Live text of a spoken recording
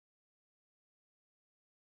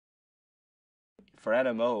For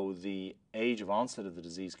NMO, the age of onset of the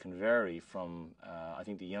disease can vary from, I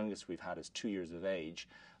think the youngest we've had is 2 years of age,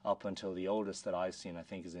 up until the oldest that I've seen, I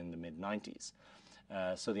think, is in the mid-90s.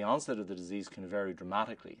 So the onset of the disease can vary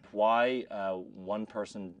dramatically. Why one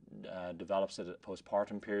person develops it at a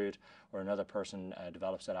postpartum period, or another person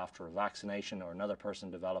develops it after a vaccination, or another person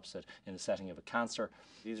develops it in the setting of a cancer,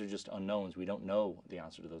 these are just unknowns. We don't know the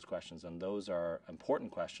answer to those questions, and those are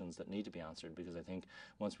important questions that need to be answered, because I think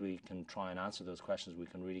once we can try and answer those questions, we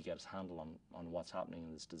can really get a handle on what's happening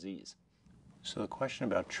in this disease. So the question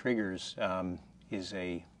about triggers is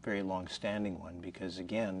a very long-standing one, because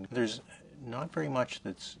again, there's not very much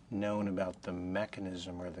that's known about the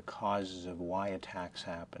mechanism or the causes of why attacks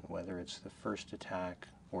happen, whether it's the first attack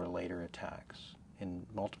or later attacks. In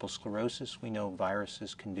multiple sclerosis, we know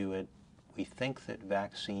viruses can do it. We think that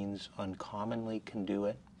vaccines uncommonly can do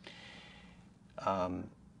it.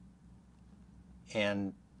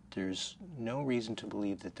 And there's no reason to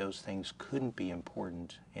believe that those things couldn't be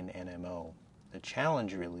important in NMO. The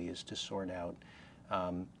challenge really is to sort out,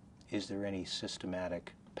 is there any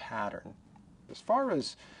systematic pattern? As far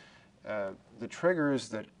as the triggers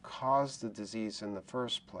that cause the disease in the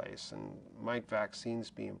first place, and might vaccines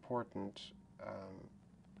be important,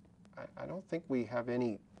 I don't think we have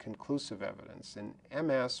any conclusive evidence. In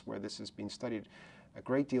MS, where this has been studied a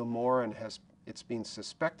great deal more and it's been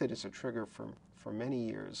suspected as a trigger for many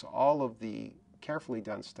years, all of the carefully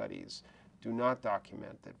done studies do not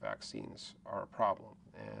document that vaccines are a problem.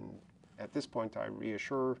 And at this point, I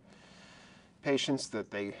reassure patients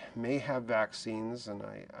that they may have vaccines, and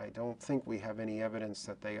I don't think we have any evidence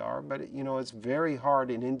that they are, but you know, it's very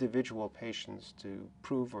hard in individual patients to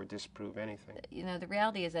prove or disprove anything. You know, the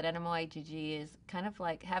reality is that NMO-IgG is kind of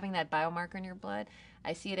like having that biomarker in your blood.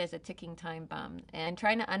 I see it as a ticking time bomb, and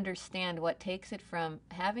trying to understand what takes it from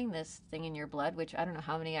having this thing in your blood, which I don't know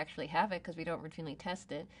how many actually have it because we don't routinely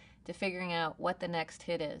test it, to figuring out what the next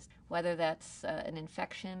hit is, whether that's an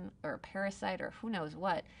infection or a parasite or who knows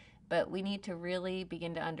what. But we need to really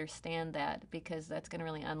begin to understand that, because that's going to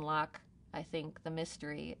really unlock, I think, the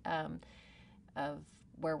mystery of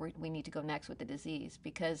where we need to go next with the disease,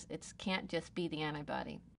 because it can't just be the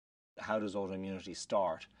antibody. How does autoimmunity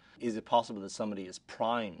start? Is it possible that somebody is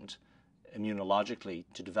primed immunologically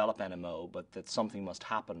to develop NMO, but that something must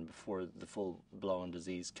happen before the full-blown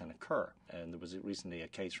disease can occur? And there was recently a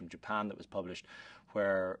case from Japan that was published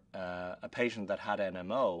where a patient that had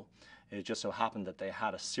NMO, it just so happened that they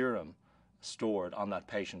had a serum stored on that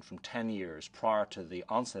patient from 10 years prior to the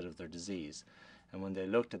onset of their disease. And when they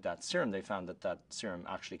looked at that serum, they found that that serum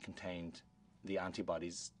actually contained the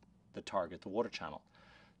antibodies that target the water channel.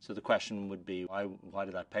 So the question would be, why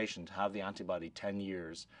did that patient have the antibody 10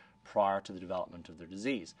 years prior to the development of their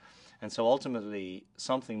disease? And so ultimately,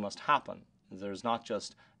 something must happen. There's not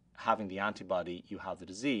just having the antibody, you have the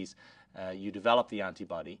disease. You develop the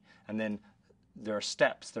antibody, and then there are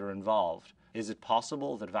steps that are involved. Is it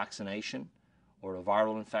possible that vaccination or a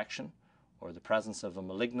viral infection or the presence of a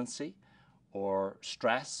malignancy or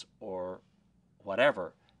stress or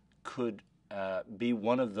whatever could be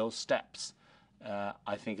one of those steps?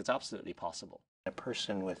 I think it's absolutely possible. A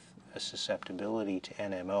person with a susceptibility to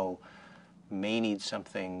NMO may need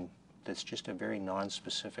something that's just a very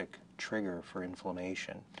non-specific trigger for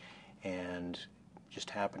inflammation, and just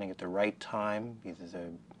happening at the right time, either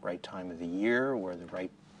the right time of the year or the right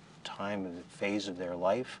time of the phase of their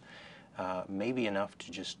life, may be enough to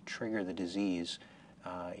just trigger the disease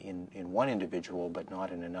in one individual but not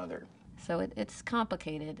in another. So it's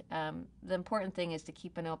complicated. The important thing is to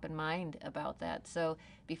keep an open mind about that. So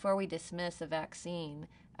before we dismiss a vaccine,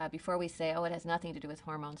 before we say, oh, it has nothing to do with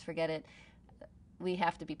hormones, forget it, we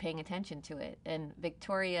have to be paying attention to it. And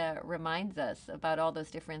Victoria reminds us about all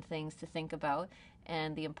those different things to think about,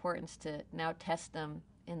 and the importance to now test them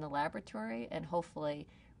in the laboratory and hopefully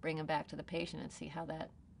bring them back to the patient and see how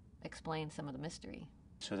that explains some of the mystery.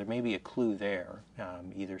 So there may be a clue there,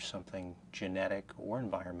 either something genetic or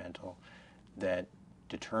environmental, that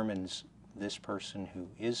determines this person who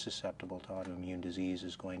is susceptible to autoimmune disease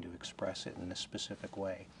is going to express it in this specific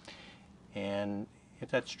way. And if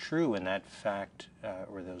that's true and that fact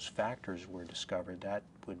or those factors were discovered, that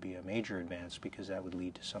would be a major advance, because that would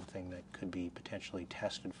lead to something that could be potentially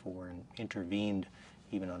tested for and intervened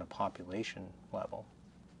even on a population level.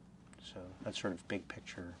 So that's sort of big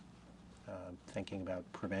picture thinking about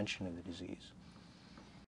prevention of the disease.